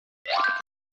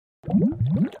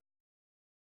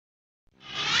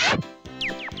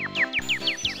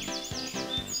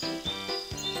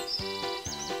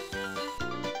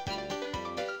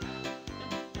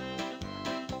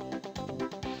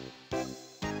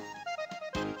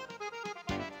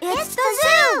It's the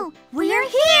zoo! We're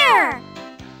here!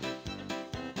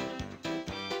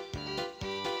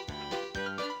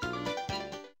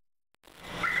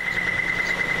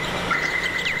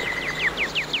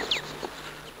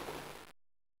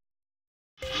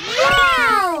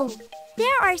 Wow! There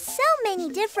are so many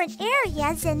different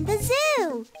areas in the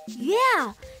zoo.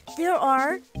 Yeah, there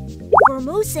are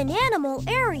Formosan Animal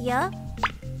Area,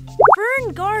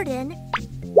 Fern Garden,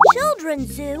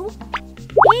 Children's Zoo,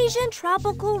 Asian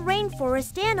Tropical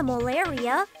Rainforest Animal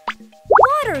Area,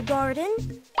 Water Garden,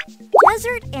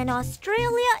 Desert and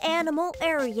Australia Animal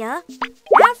Area,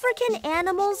 African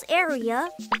Animals Area,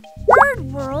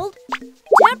 Bird World,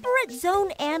 Temperate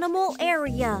Zone Animal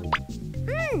Area.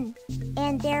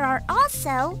 And there are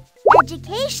also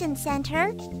Education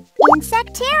Center,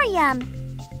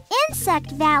 Insectarium,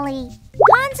 Insect Valley,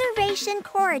 Conservation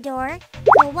Corridor,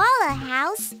 Koala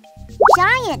House,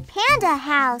 Giant Panda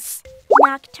House,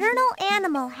 Nocturnal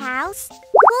Animal House,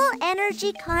 Cool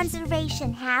Energy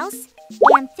Conservation House,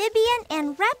 Amphibian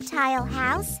and Reptile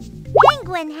House,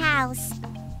 Penguin House.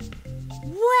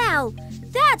 Wow,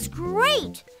 that's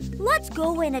great! Let's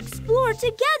go and explore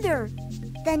together.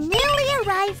 The newly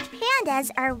arrived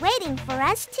pandas are waiting for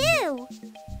us too.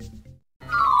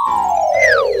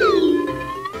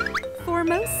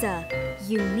 Formosa,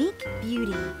 unique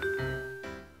beauty.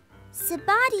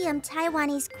 Cibodium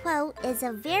taiwanese quote is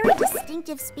a very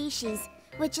distinctive species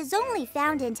which is only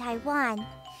found in Taiwan.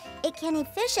 It can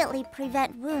efficiently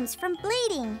prevent wounds from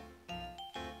bleeding.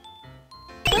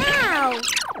 Wow!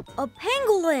 A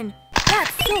pangolin!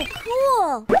 That's so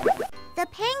cool! The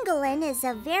pangolin is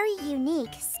a very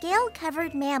unique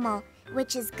scale-covered mammal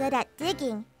which is good at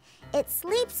digging. It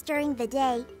sleeps during the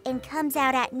day and comes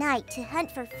out at night to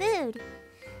hunt for food.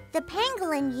 The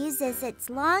pangolin uses its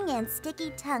long and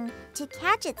sticky tongue to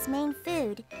catch its main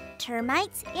food,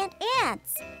 termites and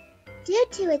ants. Due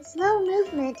to its slow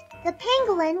movement, the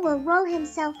pangolin will roll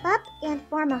himself up and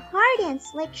form a hard and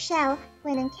slick shell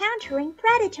when encountering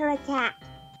predator attack.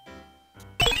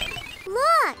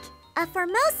 Look! A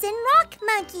Formosan rock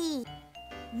monkey!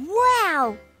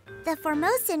 Wow! The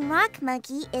Formosan rock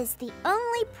monkey is the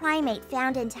only primate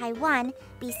found in Taiwan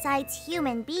besides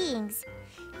human beings.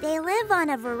 They live on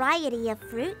a variety of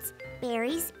fruits,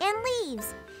 berries, and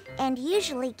leaves, and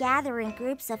usually gather in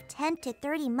groups of 10 to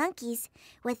 30 monkeys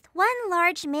with one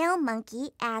large male monkey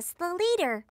as the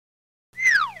leader.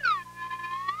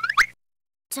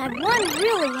 Taiwan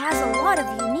really has a lot of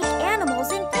unique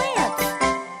animals and plants.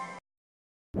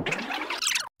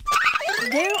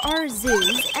 There are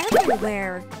zoos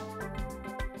everywhere.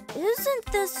 Isn't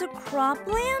this a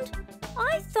cropland?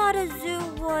 I thought a zoo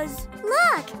was...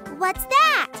 Look! What's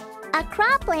that? A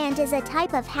cropland is a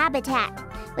type of habitat.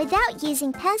 Without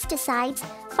using pesticides,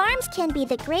 farms can be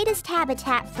the greatest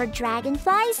habitat for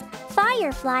dragonflies,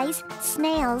 fireflies,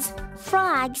 snails,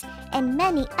 frogs, and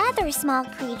many other small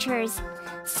creatures.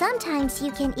 Sometimes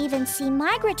you can even see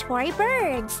migratory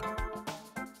birds.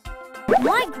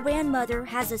 My grandmother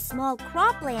has a small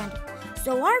cropland,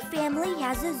 so our family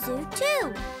has a zoo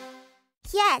too.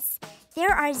 Yes,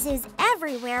 there are zoos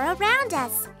everywhere around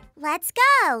us. Let's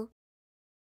go!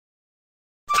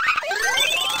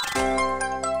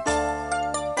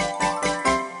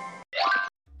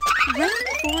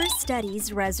 Rainforest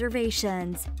studies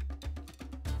reservations.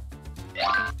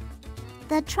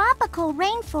 The tropical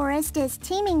rainforest is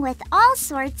teeming with all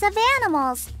sorts of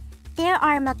animals. There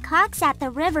are macaques at the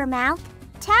river mouth,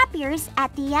 tapirs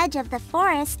at the edge of the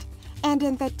forest, and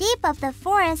in the deep of the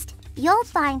forest, you'll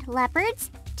find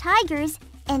leopards, tigers,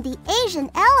 and the Asian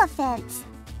elephants.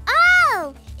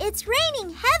 Oh, it's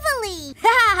raining heavily!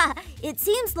 It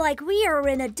seems like we are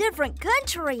in a different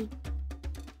country.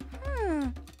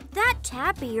 That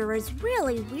tapir is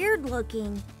really weird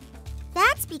looking.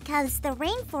 That's because the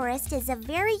rainforest is a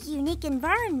very unique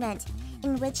environment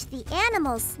in which the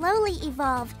animals slowly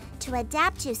evolve to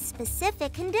adapt to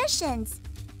specific conditions.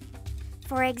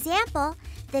 For example,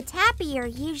 the tapir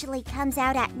usually comes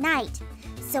out at night,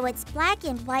 so its black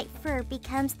and white fur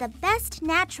becomes the best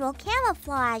natural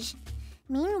camouflage.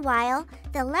 Meanwhile,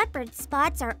 the leopard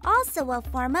spots are also a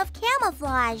form of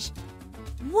camouflage.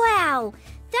 Wow!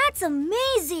 That's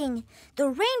amazing!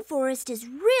 The rainforest is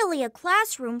really a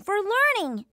classroom for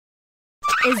learning.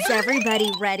 Is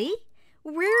everybody ready?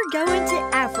 We're going to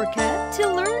Africa to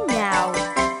learn now.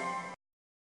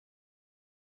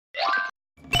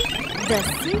 The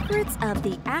secrets of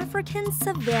the African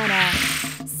savanna.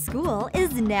 School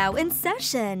is now in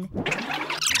session.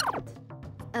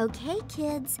 Okay,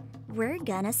 kids, we're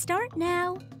gonna start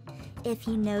now. If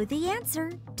you know the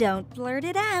answer, don't blurt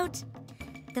it out.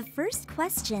 The first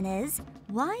question is,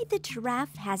 why the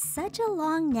giraffe has such a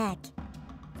long neck?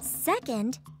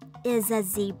 Second, is a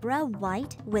zebra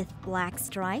white with black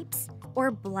stripes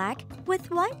or black with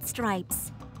white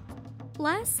stripes?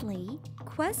 Lastly,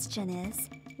 question is,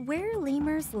 where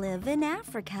lemurs live in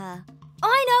Africa?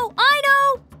 I know!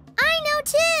 I know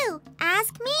too!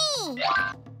 Ask me!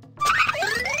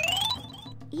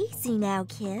 Easy now,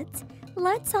 kids.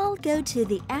 Let's all go to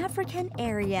the African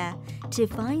area to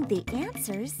find the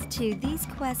answers to these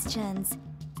questions.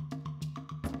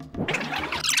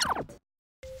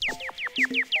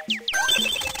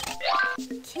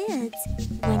 Kids,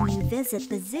 when you visit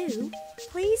the zoo,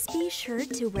 please be sure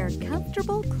to wear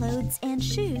comfortable clothes and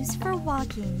shoes for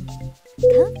walking.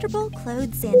 Comfortable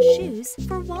clothes and shoes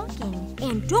for walking.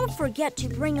 And don't forget to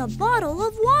bring a bottle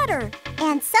of water.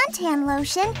 And suntan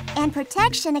lotion and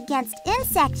protection against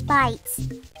insect bites.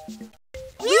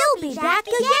 We'll be back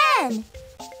again!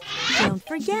 Don't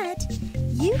forget,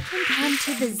 you can come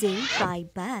to the zoo by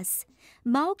bus,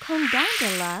 Malkong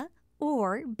Gondola,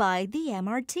 or by the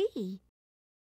MRT.